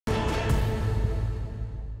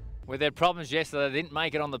With their problems yesterday, they didn't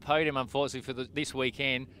make it on the podium, unfortunately, for this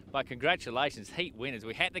weekend. But congratulations, heat winners.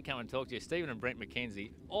 We had to come and talk to you, Stephen and Brent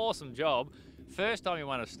Mackenzie. Awesome job. First time you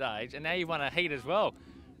won a stage, and now you won a heat as well.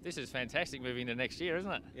 This is fantastic moving into next year, isn't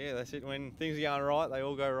it? Yeah, that's it. When things are going right, they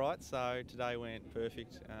all go right. So today went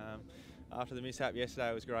perfect. After the mishap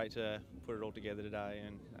yesterday, it was great to put it all together today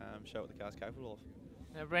and show what the car's capable of.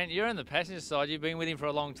 Now, Brent, you're on the passenger side. You've been with him for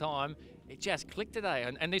a long time. It just clicked today,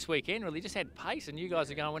 and this weekend really just had pace, and you guys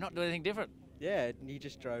are going, we're not doing anything different. Yeah, he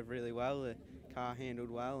just drove really well. The car handled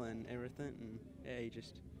well and everything, and yeah, he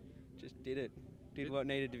just did it. Did what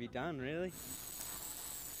needed to be done, really.